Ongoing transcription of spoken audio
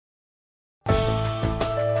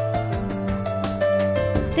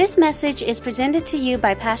This message is presented to you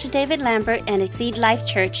by Pastor David Lambert and Exceed Life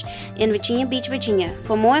Church in Virginia Beach, Virginia.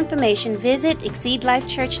 For more information, visit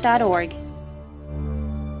exceedlifechurch.org.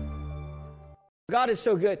 God is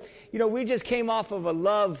so good. You know, we just came off of a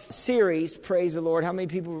love series, praise the Lord. How many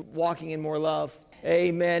people are walking in more love?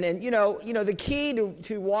 Amen. And you know, the key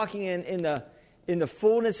to walking in the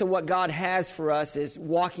fullness of what God has for us is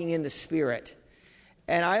walking in the Spirit.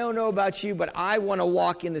 And I don't know about you, but I want to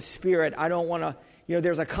walk in the Spirit. I don't want to,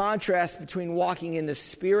 there's a contrast between walking in the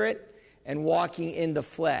Spirit and walking in the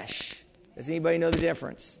flesh. Does anybody know the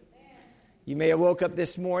difference? You may have woke up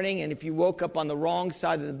this morning, and if you woke up on the wrong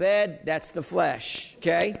side of the bed, that's the flesh,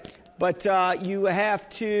 okay? But you have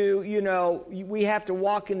to, we have to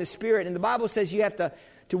walk in the Spirit. And the Bible says you have to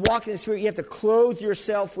walk in the Spirit, you have to clothe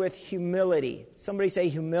yourself with humility. Somebody say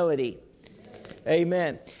humility.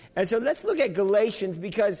 Amen. And so let's look at Galatians,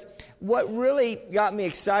 because what really got me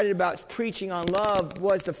excited about preaching on love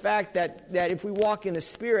was the fact that if we walk in the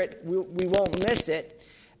Spirit, we won't miss it,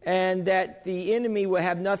 and that the enemy will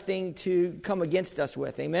have nothing to come against us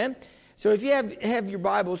with. Amen? So if you have your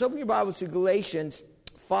Bibles, open your Bibles to Galatians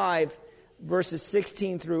 5, verses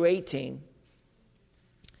 16 through 18.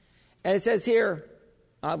 And it says here,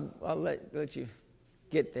 I'll let you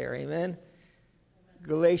get there. Amen?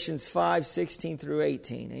 Galatians 5, 16 through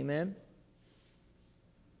 18. Amen?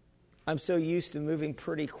 I'm so used to moving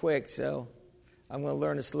pretty quick, so I'm going to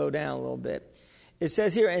learn to slow down a little bit. It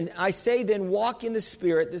says here, and I say then, walk in the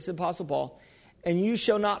Spirit, this is Apostle Paul, and you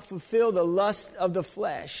shall not fulfill the lust of the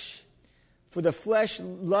flesh. For the flesh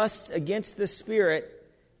lusts against the Spirit,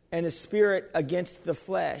 and the Spirit against the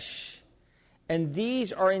flesh. And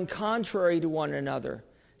these are in contrary to one another.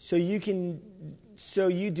 So you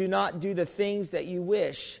do not do the things that you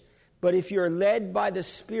wish. But if you are led by the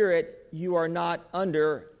Spirit, you are not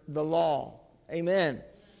under the law. Amen.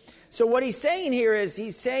 So what he's saying here is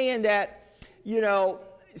he's saying that,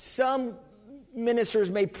 some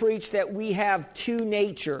ministers may preach that we have two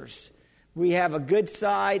natures. We have a good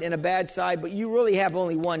side and a bad side, but you really have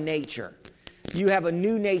only one nature. You have a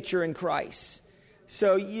new nature in Christ.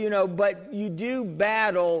 So, but you do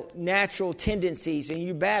battle natural tendencies, and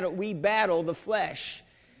we battle the flesh.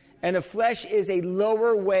 And the flesh is a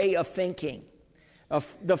lower way of thinking.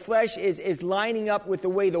 The flesh is lining up with the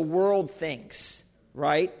way the world thinks,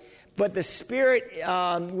 right? But the Spirit,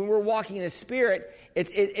 when we're walking in the Spirit,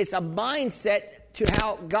 it's a mindset to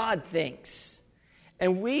how God thinks.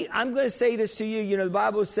 And I'm going to say this to you, the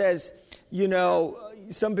Bible says,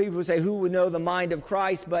 some people say, who would know the mind of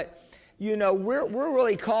Christ? But, we're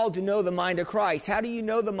really called to know the mind of Christ. How do you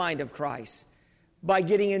know the mind of Christ? By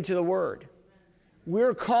getting into the Word.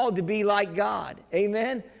 We're called to be like God.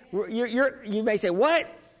 Amen? You may say, what?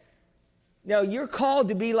 No, you're called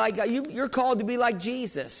to be like God. You're called to be like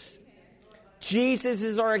Jesus. Jesus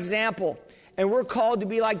is our example. And we're called to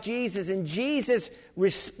be like Jesus. And Jesus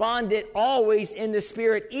responded always in the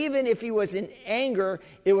Spirit. Even if he was in anger,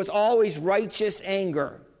 it was always righteous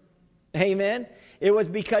anger. Amen? It was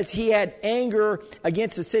because he had anger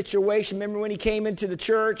against the situation. Remember when he came into the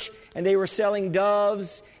church and they were selling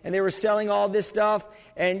doves and they were selling all this stuff,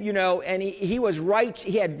 and and he was right.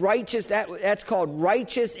 He had righteous. That's called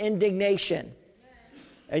righteous indignation.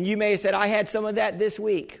 And you may have said, I had some of that this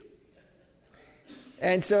week.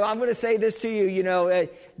 And so I'm going to say this to you.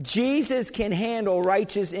 Jesus can handle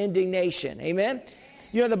righteous indignation. Amen.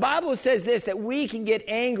 The Bible says this, that we can get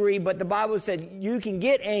angry, but the Bible said you can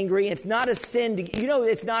get angry. It's not a sin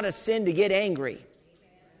it's not a sin to get angry.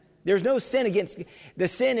 There's no sin against, the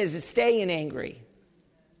sin is staying angry.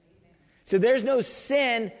 So there's no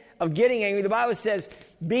sin of getting angry. The Bible says,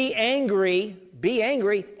 be angry,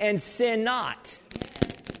 and sin not.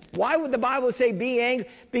 Why would the Bible say be angry?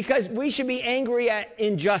 Because we should be angry at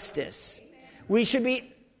injustice. It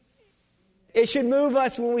should move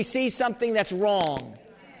us when we see something that's wrong.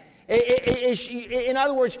 In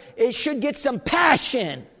other words, it should get some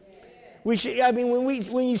passion. When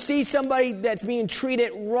you see somebody that's being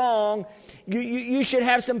treated wrong, you should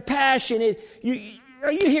have some passion.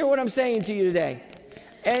 Are you hear what I'm saying to you today?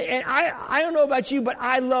 And I don't know about you, but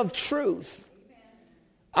I love truth.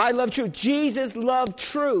 I love truth. Jesus loved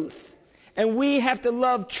truth. And we have to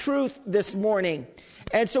love truth this morning.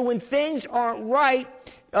 And so when things aren't right,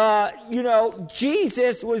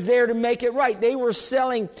 Jesus was there to make it right. They were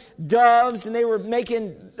selling doves, and they were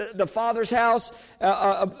making the Father's house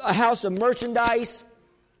a house of merchandise.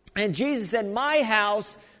 And Jesus said, my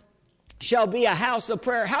house shall be a house of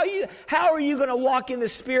prayer. How are you going to walk in the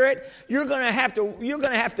Spirit? You're going to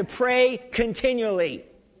have to pray continually.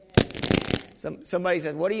 Somebody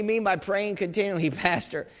said, what do you mean by praying continually,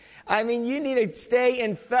 Pastor? I mean, you need to stay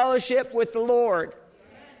in fellowship with the Lord.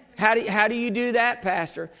 How do you do that,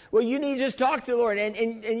 Pastor? Well, you need to just talk to the Lord. And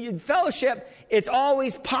in fellowship, it's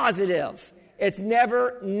always positive. It's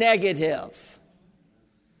never negative.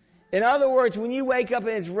 In other words, when you wake up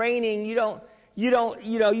and it's raining, you don't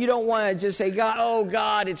want to just say, God, oh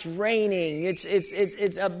God, it's raining.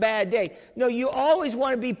 It's a bad day. No, you always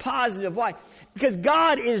want to be positive. Why? Because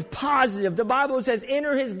God is positive. The Bible says,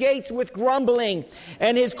 enter his gates with grumbling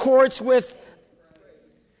and his courts with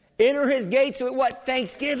what?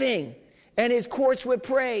 Thanksgiving. And his courts with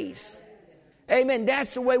praise. Amen.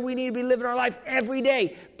 That's the way we need to be living our life every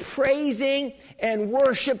day. Praising and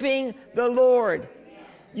worshiping the Lord.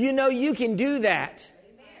 You know you can do that.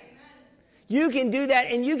 You can do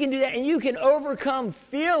that, and you can do that, and you can overcome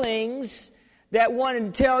feelings that want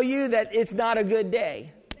to tell you that it's not a good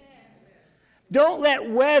day. Don't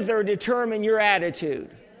let weather determine your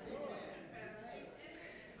attitude.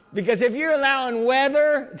 Because if you're allowing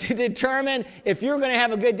weather to determine if you're going to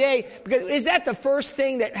have a good day, because is that the first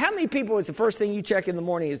thing how many people is the first thing you check in the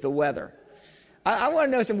morning is the weather? I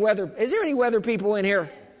want to know some weather. Is there any weather people in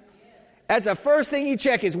here? That's the first thing you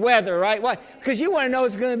check is weather, right? Why? Because you want to know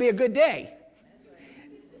it's going to be a good day.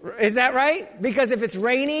 Is that right? Because if it's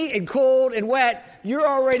rainy and cold and wet, you're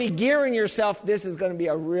already gearing yourself, this is going to be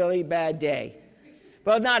a really bad day.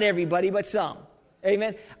 Well, not everybody, but some.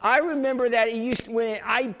 Amen. I remember that when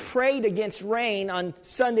I prayed against rain on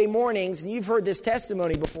Sunday mornings, and you've heard this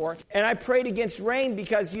testimony before, and I prayed against rain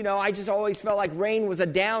because, I just always felt like rain was a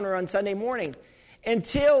downer on Sunday morning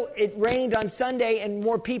until it rained on Sunday and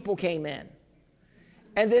more people came in.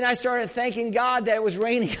 And then I started thanking God that it was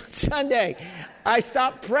raining on Sunday. I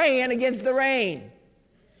stopped praying against the rain.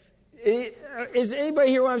 Is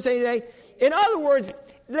anybody hear what I'm saying today? In other words,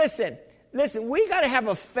 listen, we got to have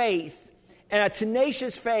a faith and a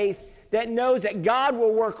tenacious faith that knows that God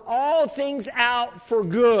will work all things out for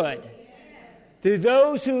good to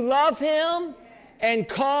those who love him and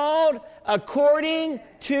called according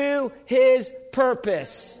to his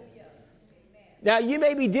purpose. Now, you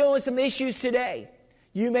may be dealing with some issues today.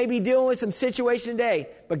 You may be dealing with some situation today,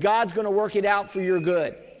 but God's going to work it out for your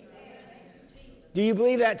good. Do you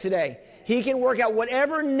believe that today? He can work out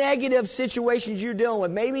whatever negative situations you're dealing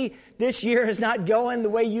with. Maybe this year is not going the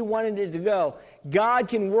way you wanted it to go. God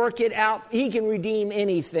can work it out. He can redeem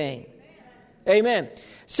anything. Amen.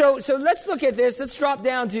 So let's look at this. Let's drop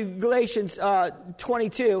down to Galatians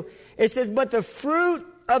 22. It says, but the fruit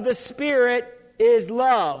of the Spirit is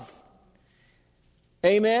love.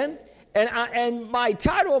 Amen. And my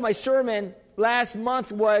title of my sermon last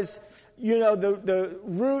month was, the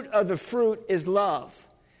root of the fruit is love.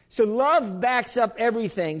 So love backs up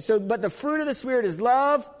everything. But the fruit of the Spirit is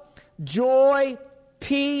love, joy,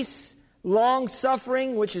 peace,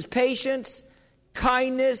 long-suffering, which is patience,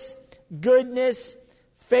 kindness, goodness,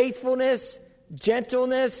 faithfulness,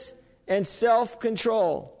 gentleness, and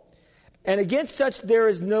self-control. And against such there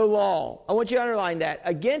is no law. I want you to underline that.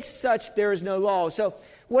 Against such there is no law. So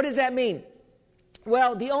what does that mean?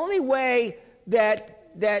 Well, the only way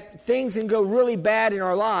that things can go really bad in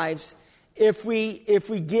our lives if we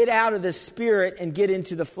get out of the Spirit and get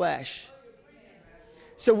into the flesh.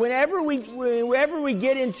 So whenever we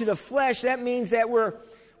get into the flesh, that means that we're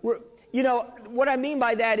what I mean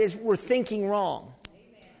by that is we're thinking wrong.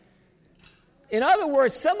 In other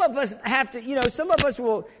words, some of us have to, some of us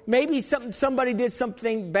will, maybe somebody did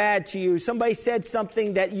something bad to you. Somebody said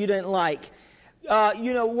something that you didn't like.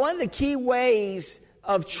 One of the key ways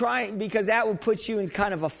of trying, because that will put you in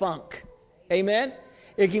kind of a funk. Amen?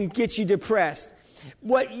 It can get you depressed.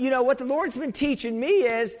 What the Lord's been teaching me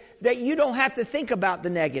is that you don't have to think about the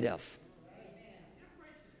negative.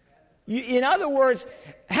 In other words,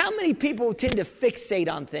 how many people tend to fixate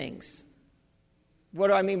on things? What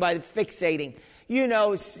do I mean by fixating?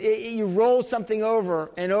 You roll something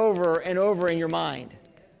over and over and over in your mind.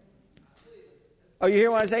 Are you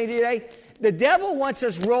hearing what I'm saying today? The devil wants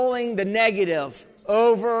us rolling the negative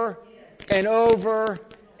over and over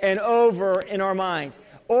and over in our minds.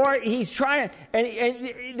 Or he's trying, and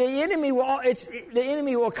the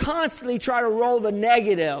enemy will constantly try to roll the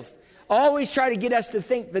negative. Always try to get us to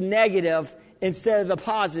think the negative instead of the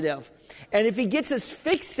positive. And if he gets us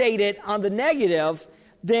fixated on the negative,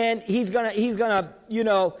 then he's gonna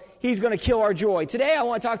kill our joy. Today I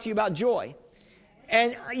want to talk to you about joy.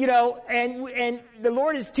 And and the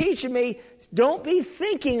Lord is teaching me, don't be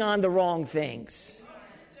thinking on the wrong things.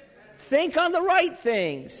 Think on the right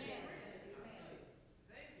things.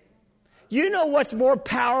 You know what's more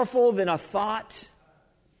powerful than a thought?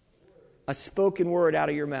 A spoken word out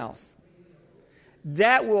of your mouth.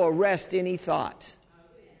 That will arrest any thought.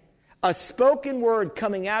 A spoken word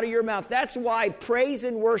coming out of your mouth. That's why praise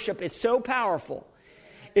and worship is so powerful.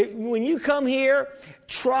 When you come here,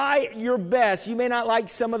 try your best. You may not like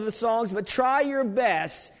some of the songs, but try your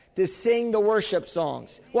best to sing the worship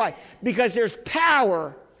songs. Why? Because there's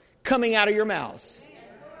power coming out of your mouths.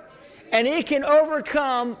 And it can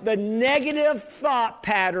overcome the negative thought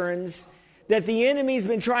patterns that the enemy's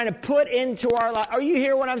been trying to put into our life. Are you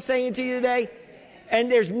hearing what I'm saying to you today?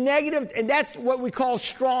 And there's negative, and that's what we call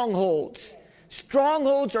strongholds.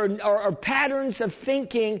 Strongholds are patterns of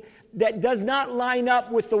thinking that does not line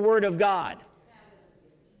up with the Word of God.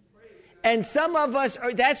 And some of us,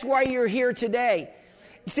 that's why you're here today.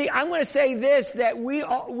 See, I'm going to say this, that we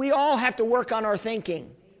all have to work on our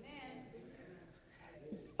thinking.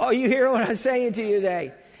 Oh, you hear what I'm saying to you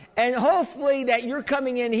today? And hopefully that you're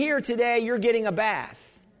coming in here today, you're getting a bath.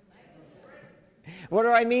 What do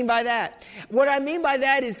I mean by that? What I mean by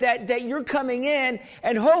that is that you're coming in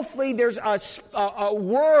and hopefully there's a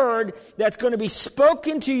word that's going to be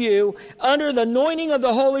spoken to you under the anointing of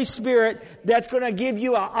the Holy Spirit that's going to give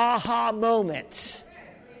you an aha moment.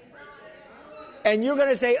 And you're going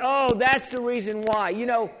to say, oh, that's the reason why. You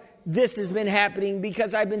know, this has been happening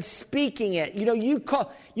because I've been speaking it. You know, you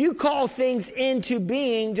call things into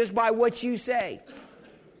being just by what you say.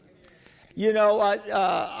 You know,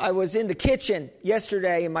 I was in the kitchen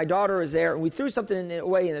yesterday, and my daughter was there, and we threw something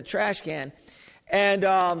away in the trash can,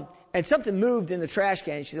 and something moved in the trash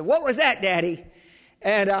can. She said, "What was that, Daddy?"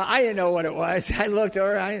 And I didn't know what it was. I looked at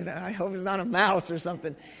her. I hope it's not a mouse or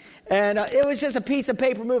something. And it was just a piece of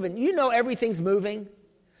paper moving. You know, everything's moving.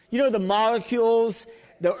 You know, the molecules,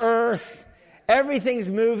 the earth, everything's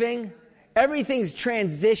moving. Everything's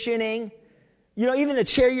transitioning. You know, even the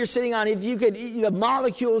chair you're sitting on, if you could, the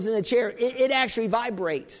molecules in the chair, it actually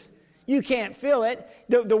vibrates. You can't feel it.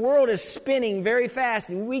 The world is spinning very fast,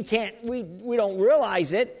 and we don't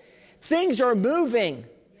realize it. Things are moving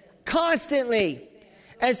constantly.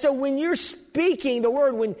 And so when you're speaking the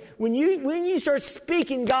word, when you start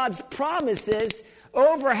speaking God's promises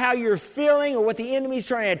over how you're feeling or what the enemy's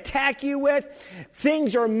trying to attack you with,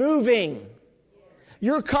 things are moving.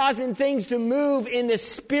 You're causing things to move in the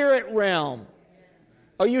spirit realm.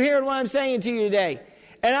 Are you hearing what I'm saying to you today?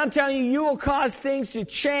 And I'm telling you, you will cause things to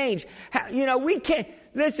change. You know, we can't.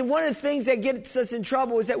 Listen, one of the things that gets us in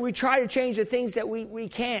trouble is that we try to change the things that we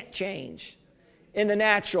can't change in the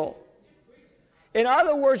natural. In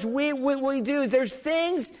other words, what we do is there's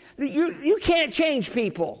things that you can't change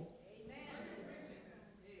people.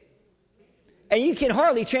 And you can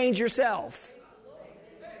hardly change yourself.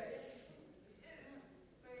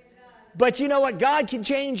 But you know what? God can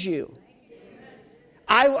change you.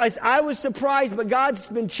 I was surprised, but God's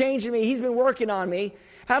been changing me. He's been working on me.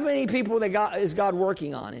 How many people is God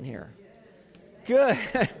working on in here? Good.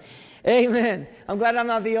 Amen. I'm glad I'm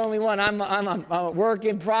not the only one. I'm a work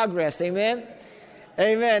in progress. Amen.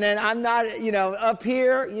 Amen. And I'm not, up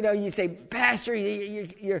here, you say, Pastor,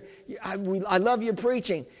 I love your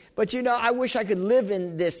preaching. But, I wish I could live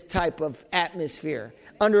in this type of atmosphere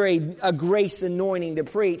under a grace anointing to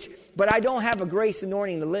preach. But I don't have a grace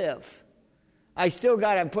anointing to live. I still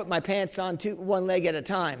got to put my pants on one leg at a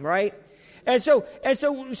time, right? And so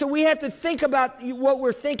we have to think about what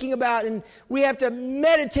we're thinking about, and we have to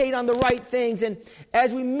meditate on the right things. And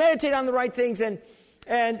as we meditate on the right things, and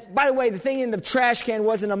by the way, the thing in the trash can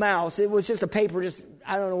wasn't a mouse. It was just a paper,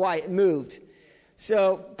 I don't know why it moved.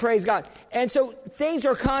 So praise God. And so things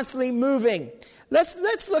are constantly moving.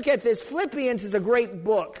 Let's look at this. Philippians is a great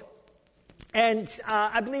book. And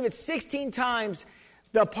I believe it's 16 times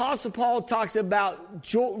the Apostle Paul talks about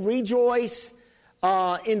rejoice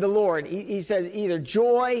in the Lord. He says either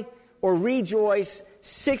joy or rejoice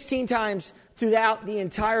 16 times throughout the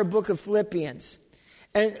entire book of Philippians.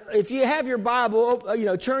 And if you have your Bible,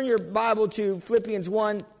 turn your Bible to Philippians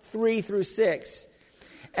 1, 3 through 6.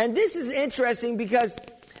 And this is interesting because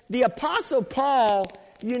the Apostle Paul,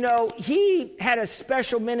 he had a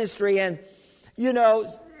special ministry. And,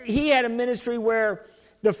 he had a ministry where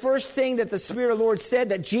the first thing that the Spirit of the Lord said,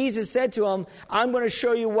 that Jesus said to him, I'm going to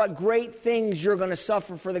show you what great things you're going to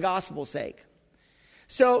suffer for the gospel's sake.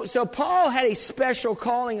 So Paul had a special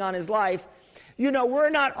calling on his life. We're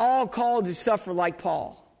not all called to suffer like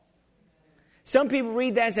Paul. Some people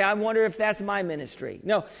read that and say, I wonder if that's my ministry.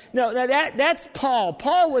 No, that's Paul.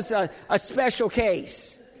 Paul was a special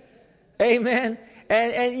case. Amen.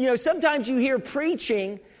 And sometimes you hear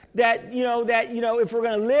preaching that if we're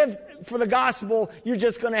going to live for the gospel, you're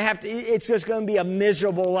just going to it's just going to be a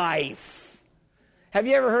miserable life. Have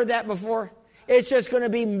you ever heard that before? It's just going to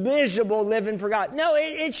be miserable living for God. No,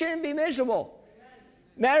 it shouldn't be miserable.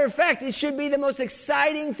 Matter of fact, it should be the most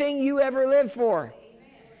exciting thing you ever lived for.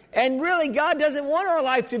 And really, God doesn't want our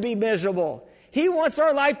life to be miserable. He wants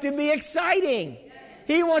our life to be exciting.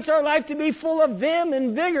 He wants our life to be full of vim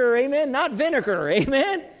and vigor, amen, not vinegar,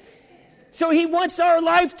 amen. So he wants our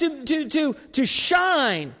life to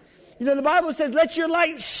shine. You know, the Bible says, let your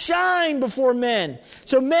light shine before men,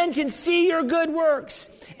 so men can see your good works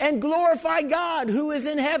and glorify God who is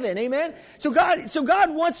in heaven, amen. So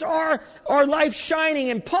God wants our life shining.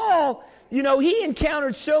 And Paul, you know, he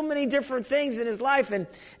encountered so many different things in his life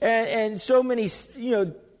and so many,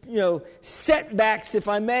 you know, setbacks, if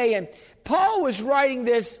I may. And Paul was writing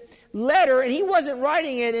this letter, and he wasn't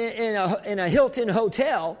writing it in a Hilton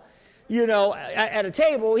hotel, you know, at a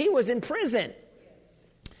table. He was in prison.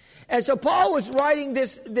 And so Paul was writing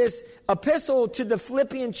this epistle to the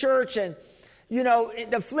Philippian church. And, you know,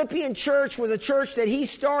 the Philippian church was a church that he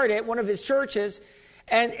started, one of his churches.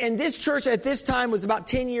 And this church at this time was about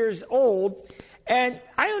 10 years old. And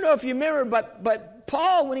I don't know if you remember, but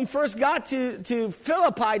Paul, when he first got to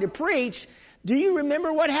Philippi to preach, do you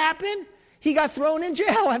remember what happened? He got thrown in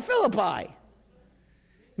jail at Philippi.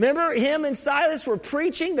 Remember, him and Silas were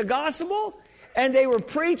preaching the gospel, and they were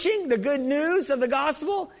preaching the good news of the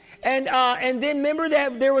gospel. And then remember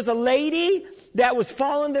that there was a lady that was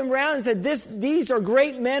following them around and said, these are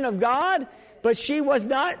great men of God, but she was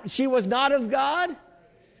not of God.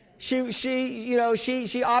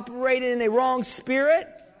 She operated in a wrong spirit,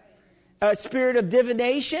 a spirit of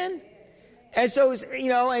divination. And so, you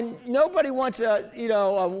know, and nobody wants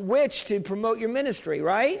a witch to promote your ministry,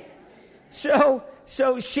 right? So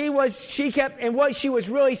she kept, and what she was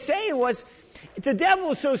really saying was, the devil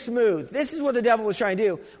was so smooth. This is what the devil was trying to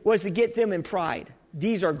do, was to get them in pride.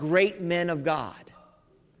 These are great men of God.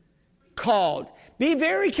 Called. Be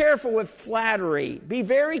very careful with flattery. Be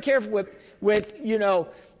very careful with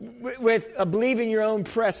believing your own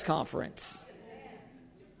press conference.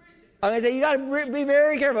 I'm going to say, you got to be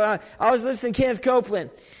very careful. I was listening to Kenneth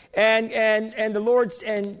Copeland, and the Lord's,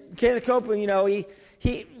 and Kenneth Copeland, you know, he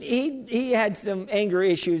had some anger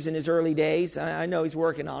issues in his early days. I know he's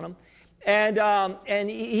working on them. And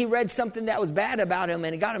he read something that was bad about him,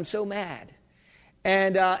 and it got him so mad.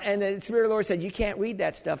 And the Spirit of the Lord said, you can't read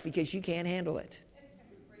that stuff because you can't handle it.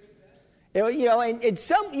 You know, and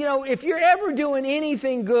it's if you're ever doing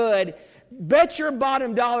anything good, bet your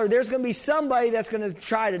bottom dollar there's going to be somebody that's going to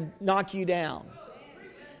try to knock you down.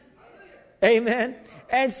 Amen.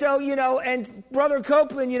 And so, you know, and Brother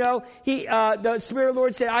Copeland, you know, the Spirit of the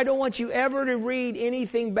Lord said, I don't want you ever to read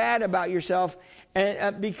anything bad about yourself,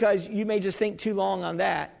 and because you may just think too long on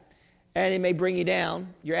that, and it may bring you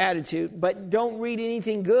down, your attitude. But don't read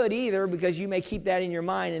anything good either, because you may keep that in your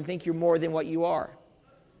mind and think you're more than what you are.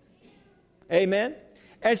 Amen.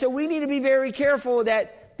 And so we need to be very careful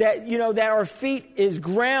that our feet is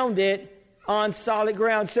grounded on solid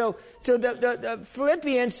ground. So the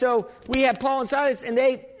Philippians, so we have Paul and Silas,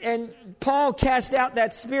 and Paul cast out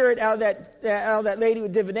that spirit out of that lady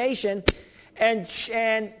with divination,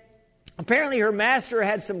 and apparently her master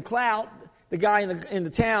had some clout, the guy in the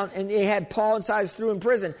town, and they had Paul and Silas threw in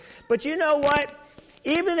prison. But you know what?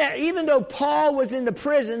 Even though Paul was in the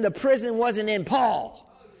prison wasn't in Paul.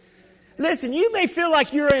 Listen, you may feel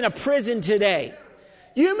like you're in a prison today.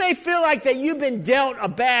 You may feel like that you've been dealt a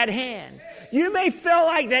bad hand. You may feel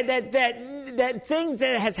like that things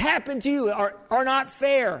that has happened to you are not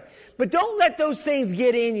fair. But don't let those things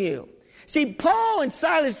get in you. See, Paul and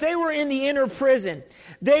Silas, they were in the inner prison.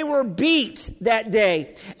 They were beat that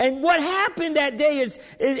day. And what happened that day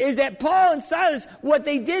is that Paul and Silas, what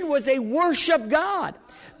they did was they worshiped God.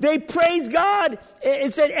 They praised God.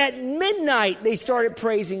 It said at midnight they started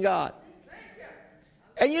praising God.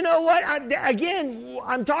 And you know what?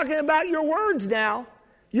 I'm talking about your words now.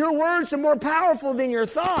 Your words are more powerful than your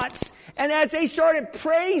thoughts. And as they started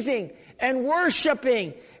praising and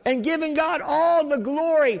worshiping and giving God all the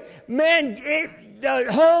glory, man, the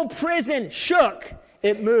whole prison shook.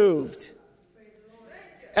 It moved.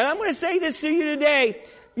 And I'm going to say this to you today.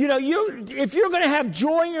 You know, if you're going to have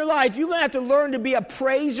joy in your life, you're going to have to learn to be a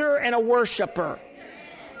praiser and a worshiper.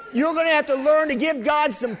 You're going to have to learn to give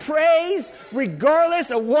God some praise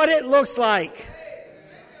regardless of what it looks like.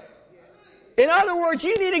 In other words,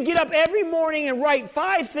 you need to get up every morning and write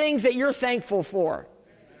 5 things that you're thankful for.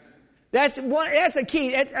 That's a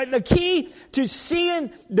key. The key to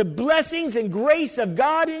seeing the blessings and grace of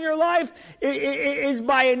God in your life is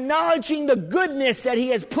by acknowledging the goodness that He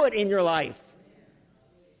has put in your life.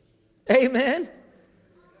 Amen.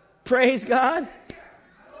 Praise God.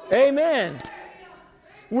 Amen.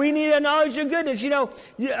 We need to acknowledge your goodness. You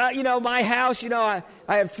know, my house, I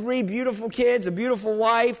have 3 beautiful kids, a beautiful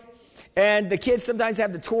wife, and the kids sometimes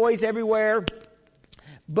have the toys everywhere.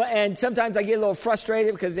 And sometimes I get a little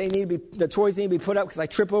frustrated because the toys need to be put up because I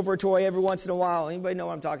trip over a toy every once in a while. Anybody know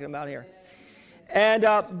what I'm talking about here? And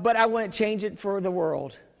but I wouldn't change it for the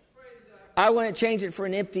world. I wouldn't change it for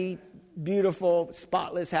an empty, beautiful,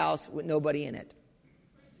 spotless house with nobody in it.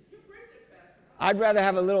 I'd rather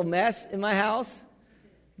have a little mess in my house.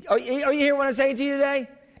 Are you hearing what I'm saying to you today?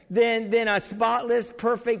 Than a spotless,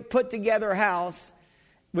 perfect, put-together house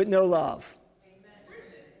with no love.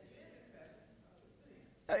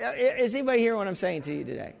 Is anybody hearing what I'm saying to you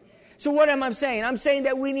today? So what am I saying? I'm saying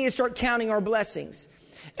that we need to start counting our blessings.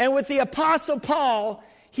 And with the Apostle Paul,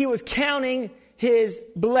 he was counting his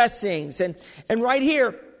blessings. And right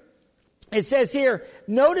here, it says here,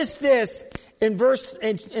 notice this in verse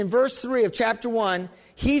 3 of chapter 1.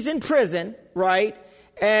 He's in prison, right?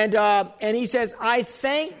 And he says, I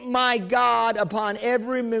thank my God upon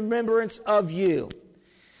every remembrance of you.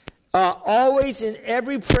 Always in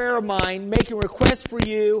every prayer of mine, making requests for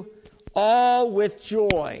you, all with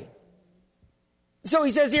joy. So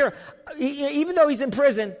he says here, even though he's in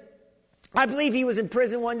prison, I believe he was in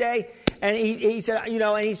prison one day, and he said,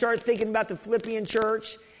 and he started thinking about the Philippian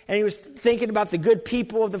church, and he was thinking about the good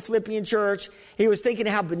people of the Philippian church. He was thinking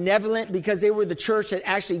how benevolent, because they were the church that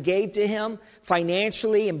actually gave to him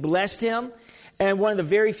financially and blessed him, and one of the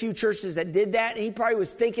very few churches that did that. And he probably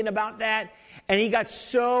was thinking about that, and he got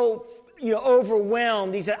so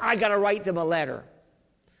overwhelmed. He said, I got to write them a letter.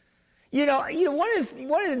 One of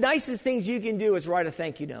the nicest things you can do is write a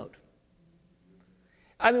thank you note.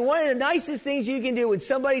 I mean, one of the nicest things you can do when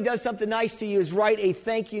somebody does something nice to you is write a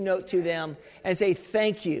thank you note to them and say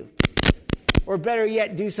thank you. Or better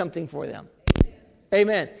yet, do something for them.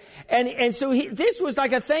 Amen. And so this was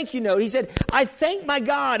like a thank you note. He said, I thank my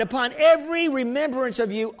God upon every remembrance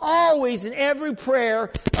of you, always in every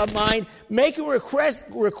prayer of mine, making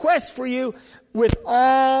requests for you with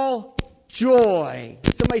all joy.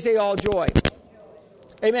 Somebody say all joy.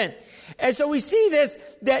 Amen. And so we see this,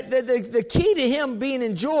 that the key to him being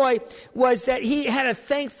in joy was that he had a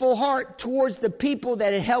thankful heart towards the people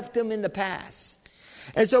that had helped him in the past.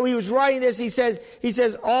 And so he was writing this. He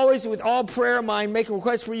says, always with all prayer of mine, making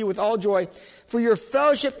requests for you with all joy, for your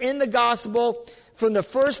fellowship in the gospel from the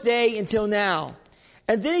first day until now.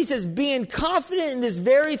 And then he says, being confident in this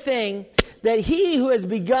very thing, that he who has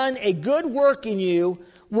begun a good work in you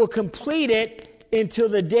will complete it until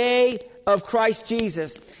the day of Christ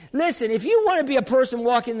Jesus. Listen, if you want to be a person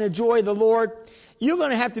walking in the joy of the Lord, you're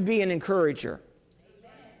going to have to be an encourager.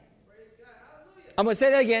 I'm going to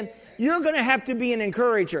say that again. You're going to have to be an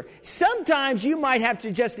encourager. Sometimes you might have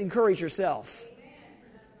to just encourage yourself,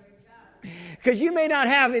 because you may not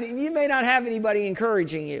have anybody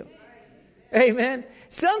encouraging you. Amen.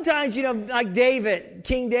 Sometimes, like David,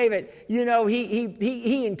 King David,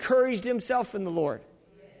 he encouraged himself in the Lord.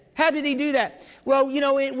 How did he do that? Well,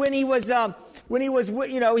 when he was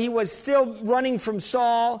still running from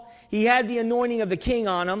Saul, he had the anointing of the king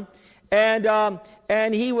on him,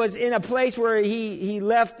 and he was in a place where he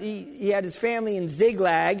left. He had his family in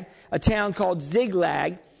Ziklag, a town called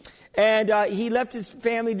Ziklag, and he left his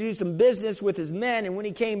family to do some business with his men. And when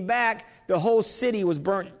he came back, the whole city was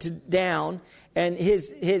burnt down, and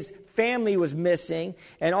his family was missing,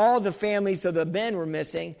 and all the families of the men were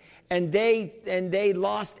missing. And they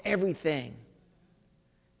lost everything.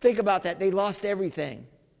 Think about that. They lost everything.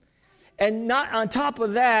 And not on top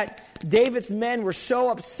of that, David's men were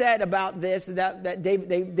so upset about this that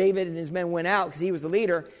David and his men went out because he was the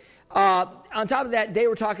leader. On top of that, they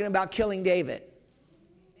were talking about killing David.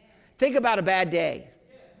 Think about a bad day.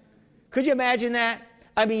 Could you imagine that?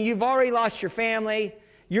 I mean, you've already lost your family.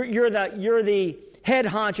 You're the head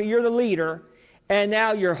honcho. You're the leader. And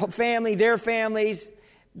now your family, their families,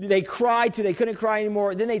 they cried till they couldn't cry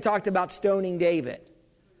anymore. Then they talked about stoning David.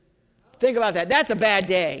 Think about that. That's a bad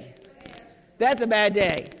day. That's a bad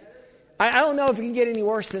day. I don't know if it can get any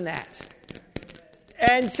worse than that.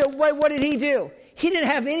 And so what did he do? He didn't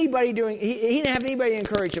have anybody he didn't have anybody to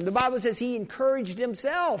encourage him. The Bible says he encouraged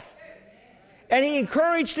himself. And he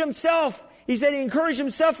encouraged himself. He said he encouraged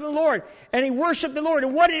himself in the Lord. And he worshiped the Lord.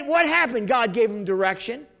 And what happened? God gave him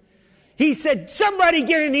direction. He said, somebody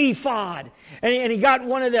get an ephod. And he got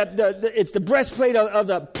one of it's the breastplate of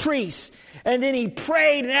the priests. And then he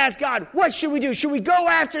prayed and asked God, what should we do? Should we go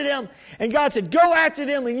after them? And God said, go after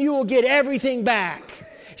them and you will get everything back.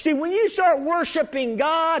 See, when you start worshiping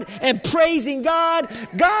God and praising God,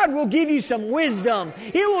 God will give you some wisdom.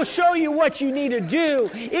 He will show you what you need to do,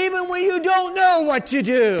 even when you don't know what to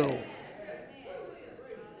do.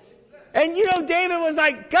 And David was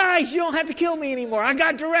like, guys, you don't have to kill me anymore. I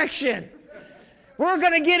got direction. We're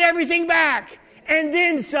going to get everything back. And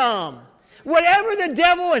then some. Whatever the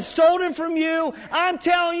devil has stolen from you, I'm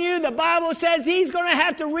telling you, the Bible says he's going to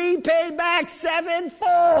have to repay back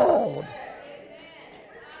sevenfold.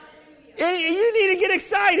 You need to get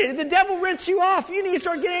excited. If the devil rips you off, you need to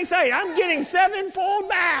start getting excited. I'm getting sevenfold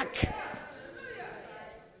back.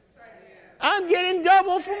 I'm getting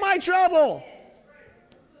double for my trouble.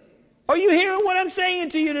 Are you hearing what I'm saying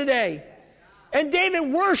to you today? And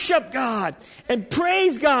David worshiped God and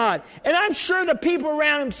praised God. And I'm sure the people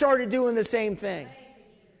around him started doing the same thing.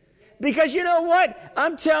 Because you know what?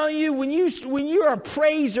 I'm telling you, when you're a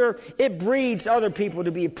praiser, it breeds other people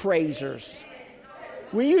to be praisers.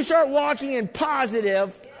 When you start walking in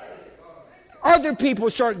positive, other people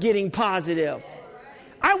start getting positive.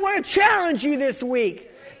 I want to challenge you this week.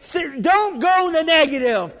 Don't go the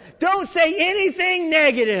negative. Don't say anything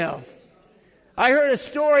negative. I heard a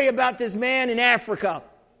story about this man in Africa.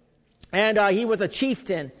 And he was a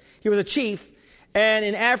chieftain. He was a chief. And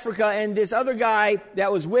in Africa, and this other guy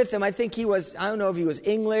that was with him, I don't know if he was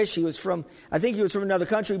English, I think he was from another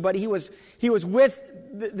country, but he was with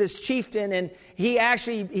this chieftain, and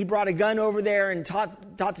he brought a gun over there and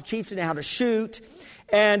taught the chieftain how to shoot.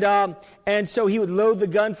 And so he would load the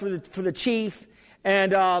gun for the chief.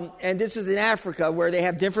 And this was in Africa, where they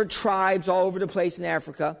have different tribes all over the place in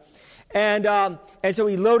Africa. And so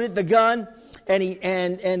he loaded the gun, and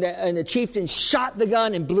the chieftain shot the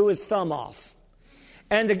gun and blew his thumb off.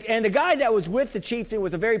 And the guy that was with the chieftain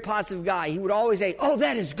was a very positive guy. He would always say, "Oh,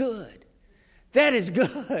 that is good. That is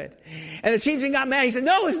good." And the chieftain got mad. He said,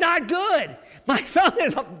 "No, it's not good. My thumb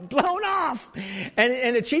is blown off."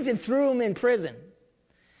 And the chieftain threw him in prison.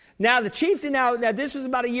 Now the chieftain, now this was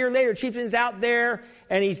about a year later, chieftain's out there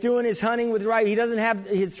and he's doing his hunting with right. He doesn't have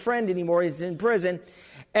his friend anymore. He's in prison.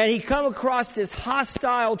 And he come across this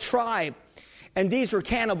hostile tribe. And these were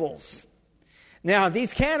cannibals. Now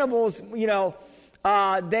these cannibals,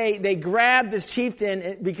 they grabbed this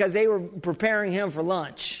chieftain because they were preparing him for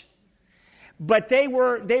lunch. But they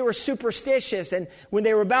were superstitious, and when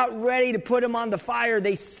they were about ready to put him on the fire,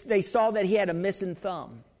 they saw that he had a missing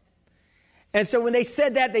thumb. And so when they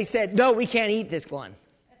said that, they said, "No, we can't eat this one.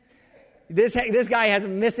 This guy has a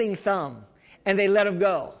missing thumb." And they let him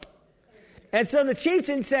go. And so the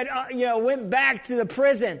chieftain said, went back to the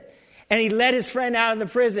prison, and he let his friend out of the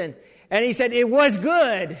prison. And he said, "It was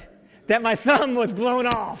good that my thumb was blown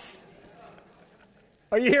off."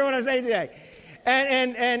 Are you hearing what I'm saying today?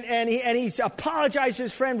 And he apologized to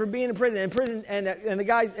his friend for being in prison.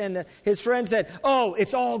 And his friend said, "Oh,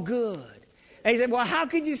 it's all good." And he said, "Well, how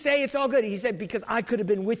could you say it's all good?" He said, "Because I could have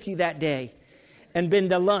been with you that day and been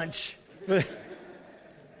to lunch."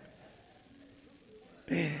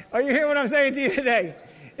 Are you hearing what I'm saying to you today?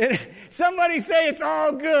 Somebody say it's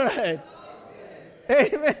all good.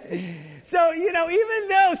 Amen. So, even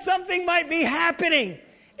though something might be happening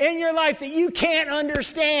in your life that you can't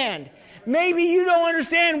understand, maybe you don't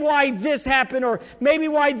understand why this happened, or maybe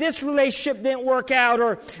why this relationship didn't work out,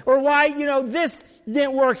 or why, this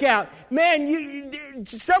didn't work out. Man,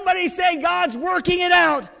 somebody say, "God's working it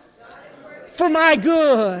out for my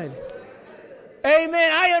good."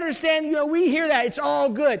 Amen. I understand, we hear that. It's all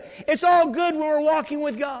good. It's all good when we're walking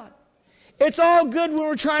with God. It's all good when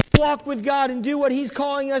we're trying to walk with God and do what He's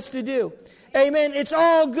calling us to do. Amen. It's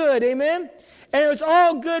all good. Amen. And it was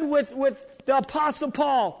all good with the Apostle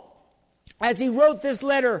Paul as he wrote this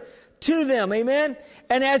letter to them. Amen.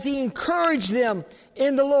 And as he encouraged them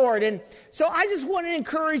in the Lord. And so I just want to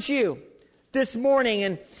encourage you this morning.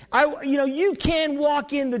 And you can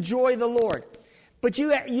walk in the joy of the Lord. But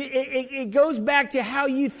it goes back to how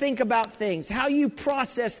you think about things, how you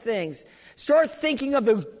process things. Start thinking of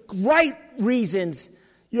the right reasons,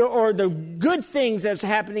 or the good things that's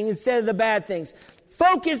happening instead of the bad things.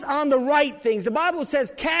 Focus on the right things. The Bible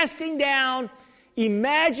says, casting down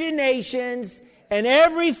imaginations and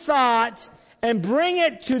every thought, and bring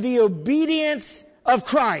it to the obedience of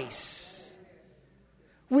Christ.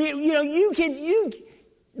 You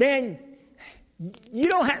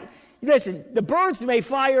don't have. Listen, the birds may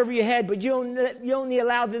fly over your head, but you only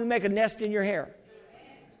allow them to make a nest in your hair.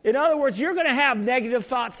 In other words, you're going to have negative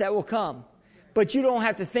thoughts that will come, but you don't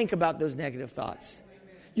have to think about those negative thoughts.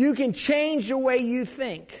 You can change the way you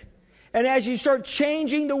think. And as you start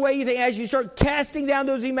changing the way you think, as you start casting down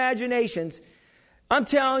those imaginations, I'm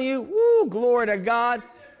telling you, woo, glory to God.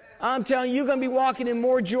 I'm telling you, you're going to be walking in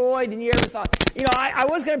more joy than you ever thought. I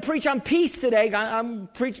was going to preach on peace today. I'm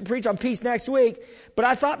preach on peace next week. But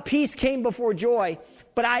I thought peace came before joy.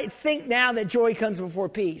 But I think now that joy comes before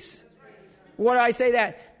peace. Why do I say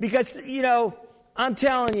that? Because, I'm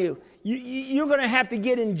telling you, you're going to have to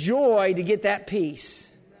get in joy to get that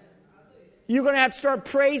peace. You're going to have to start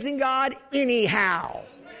praising God anyhow.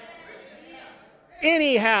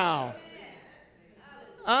 Anyhow.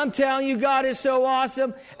 I'm telling you, God is so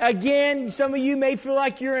awesome. Again, some of you may feel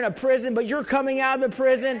like you're in a prison, but you're coming out of the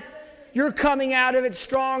prison. You're coming out of it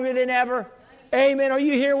stronger than ever. Amen. Are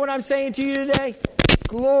you hearing what I'm saying to you today?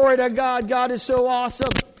 Glory to God. God is so awesome.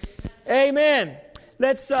 Amen.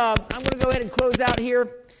 I'm going to go ahead and close out here.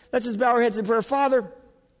 Let's just bow our heads in prayer. Father,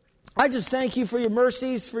 I just thank you for your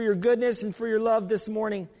mercies, for your goodness, and for your love this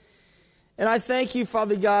morning. And I thank you,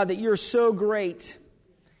 Father God, that you're so great.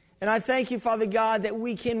 And I thank you, Father God, that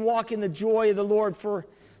we can walk in the joy of the Lord, for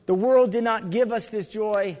the world did not give us this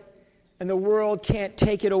joy, and the world can't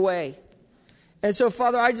take it away. And so,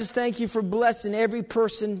 Father, I just thank you for blessing every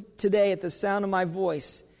person today at the sound of my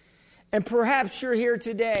voice. And perhaps you're here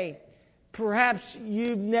today. Perhaps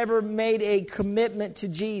you've never made a commitment to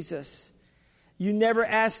Jesus. You never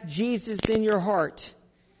asked Jesus in your heart.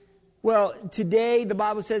 Well, today, the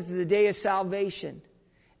Bible says, is the day of salvation.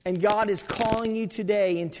 And God is calling you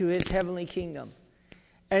today into His heavenly kingdom.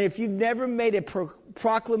 And if you've never made a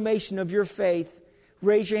proclamation of your faith,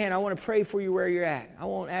 raise your hand. I want to pray for you where you're at. I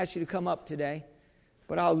won't ask you to come up today,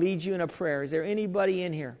 but I'll lead you in a prayer. Is there anybody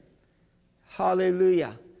in here?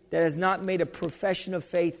 Hallelujah. That has not made a profession of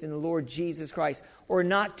faith in the Lord Jesus Christ, or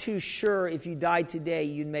not too sure if you died today,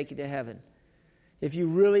 you'd make it to heaven. If you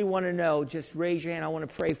really want to know, just raise your hand. I want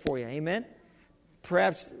to pray for you. Amen?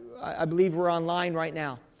 Perhaps, I believe we're online right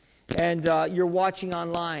now. And you're watching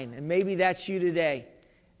online. And maybe that's you today.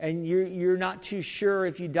 And you're not too sure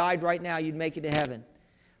if you died right now, you'd make it to heaven.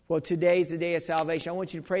 Well, today's the day of salvation. I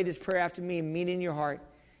want you to pray this prayer after me and mean it in your heart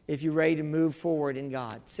if you're ready to move forward in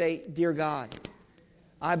God. Say, Dear God,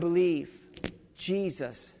 I believe,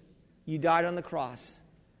 Jesus, you died on the cross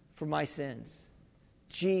for my sins.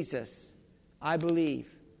 Jesus, I believe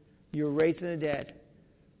you were raised from the dead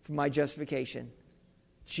for my justification.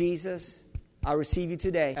 Jesus, I receive you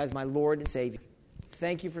today as my Lord and Savior.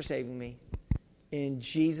 Thank you for saving me. In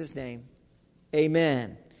Jesus' name,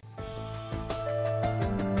 amen.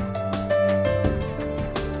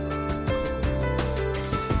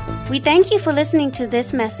 We thank you for listening to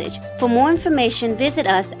this message. For more information, visit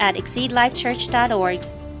us at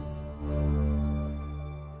exceedlifechurch.org.